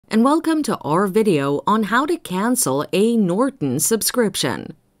and welcome to our video on how to cancel a Norton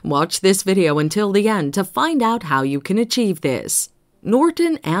subscription. Watch this video until the end to find out how you can achieve this.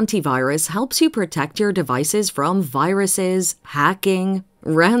 Norton Antivirus helps you protect your devices from viruses, hacking,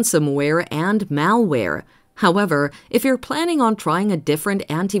 ransomware, and malware. However, if you're planning on trying a different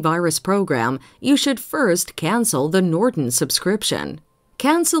antivirus program, you should first cancel the Norton subscription.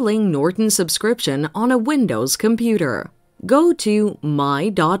 Canceling Norton subscription on a Windows computer. Go to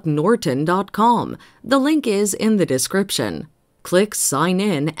my.norton.com. The link is in the description. Click Sign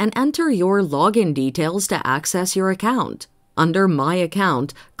In and enter your login details to access your account. Under My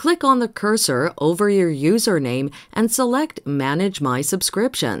Account, click on the cursor over your username and select Manage My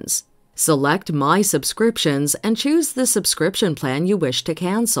Subscriptions. Select My Subscriptions and choose the subscription plan you wish to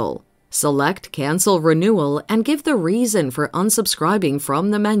cancel. Select Cancel Renewal and give the reason for unsubscribing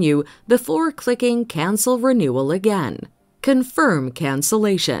from the menu before clicking Cancel Renewal again. Confirm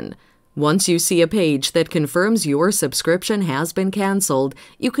cancellation. Once you see a page that confirms your subscription has been canceled,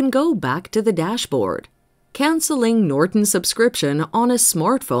 you can go back to the dashboard. Canceling Norton subscription on a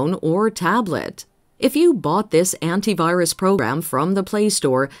smartphone or tablet. If you bought this antivirus program from the Play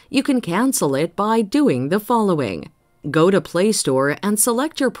Store, you can cancel it by doing the following. Go to Play Store and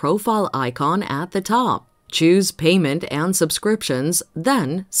select your profile icon at the top. Choose Payment and Subscriptions,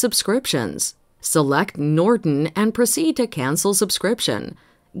 then Subscriptions. Select Norton and proceed to cancel subscription.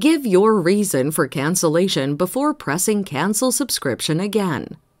 Give your reason for cancellation before pressing Cancel Subscription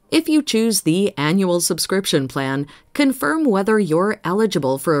again. If you choose the annual subscription plan, confirm whether you're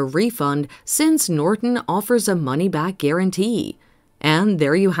eligible for a refund since Norton offers a money-back guarantee. And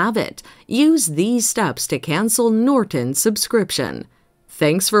there you have it. Use these steps to cancel Norton subscription.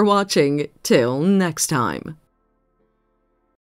 Thanks for watching. Till next time.